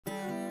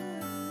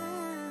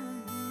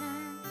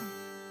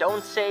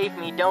Don't save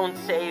me, don't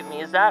save me.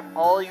 Is that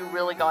all you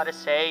really gotta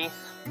say?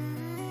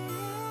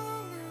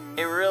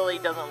 It really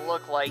doesn't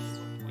look like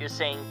you're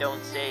saying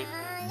don't save me.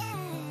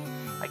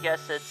 I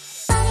guess it's...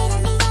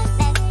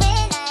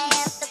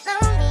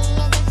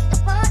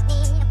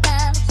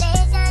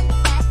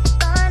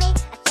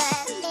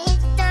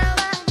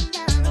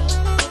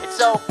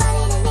 So...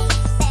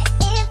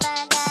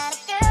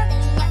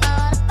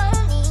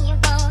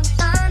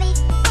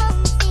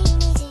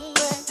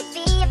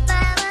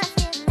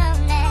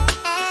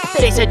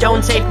 They said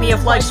don't save me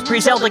if life's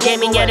pre-Zelda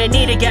gaming, yet I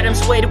need to get him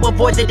swayed to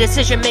avoid the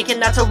decision making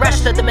that's a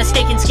rest of the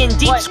mistaken skin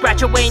deep.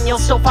 Scratch away and you'll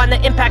still find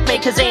the impact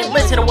made, cause they ain't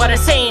listen to what I'm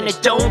saying, it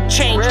don't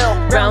change.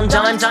 Round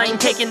dimes, I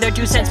ain't taking their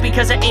 2 cents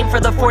because I aim for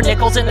the 4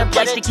 nickels in their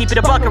place to keep it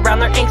a buck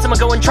around their inks. I'ma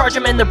go and charge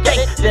them in their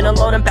bank, then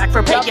unload them back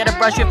for pay. Get a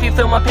brush if you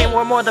feel my pain,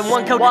 wear more than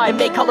one coat and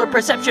make color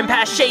perception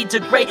past shades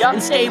of gray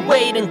and stay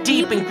weighed in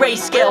deep in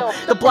grayscale.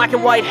 The black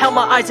and white held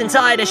my eyes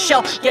inside a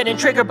shell, getting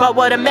triggered by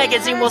what a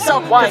magazine will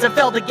sell, cause I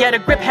failed to get a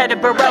grip,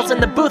 headed barrels in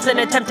the booth and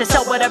attempt to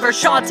sell whatever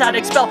shots I'd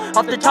expel.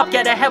 Off the top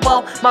get ahead,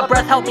 well, my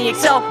breath helped me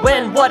excel.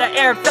 When what I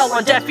air fell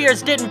on deaf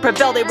ears didn't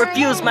prevail, they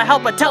refused my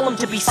help, I tell them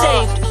to be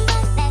saved.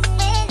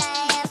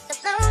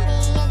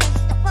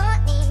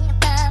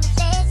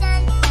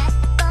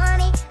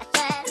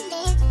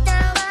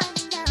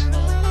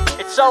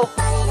 It's so...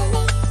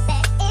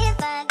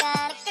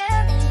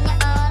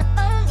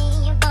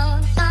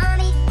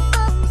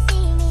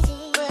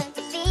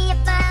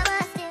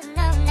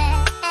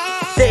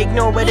 They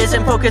ignore what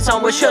isn't, focus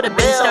on what should've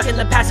been. Stuck in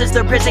the past is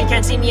their prison,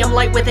 can't see me, I'm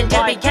light with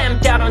intent. Be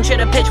camped out on shit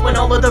I pitch when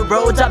all of the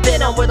roads I've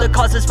been on were the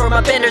causes for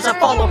my benders I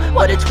follow.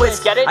 What a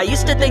twist, get it? I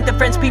used to think the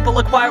friends people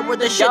acquire were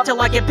the shit till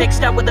I get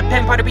picked out with a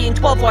pen. Part of being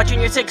 12, watching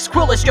your 6.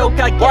 Cruelest joke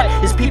I get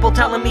is people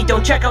telling me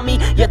don't check on me,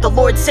 yet the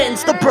Lord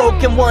sends the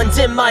broken ones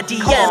in my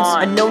DMs.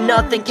 I know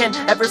nothing can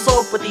ever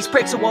slope with these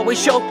pricks who always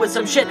show up with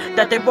some shit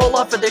that they roll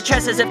off of their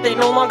chests as if they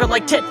no longer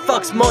like tit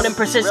fucks, moaning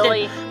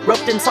persistent.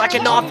 Roped and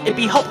slacking off, it'd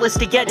be hopeless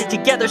to get it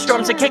together.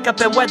 Storms to kick up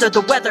and weather the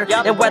weather,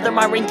 and weather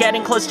my ring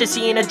getting close to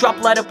seeing a drop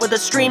let up with the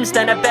streams.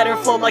 Then I better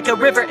flow like a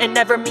river and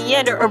never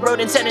meander, erode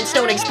and set in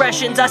stone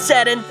expressions I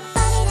said in.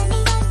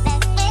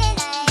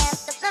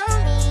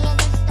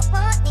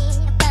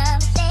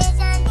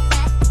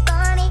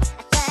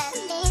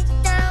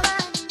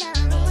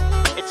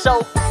 It's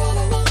so...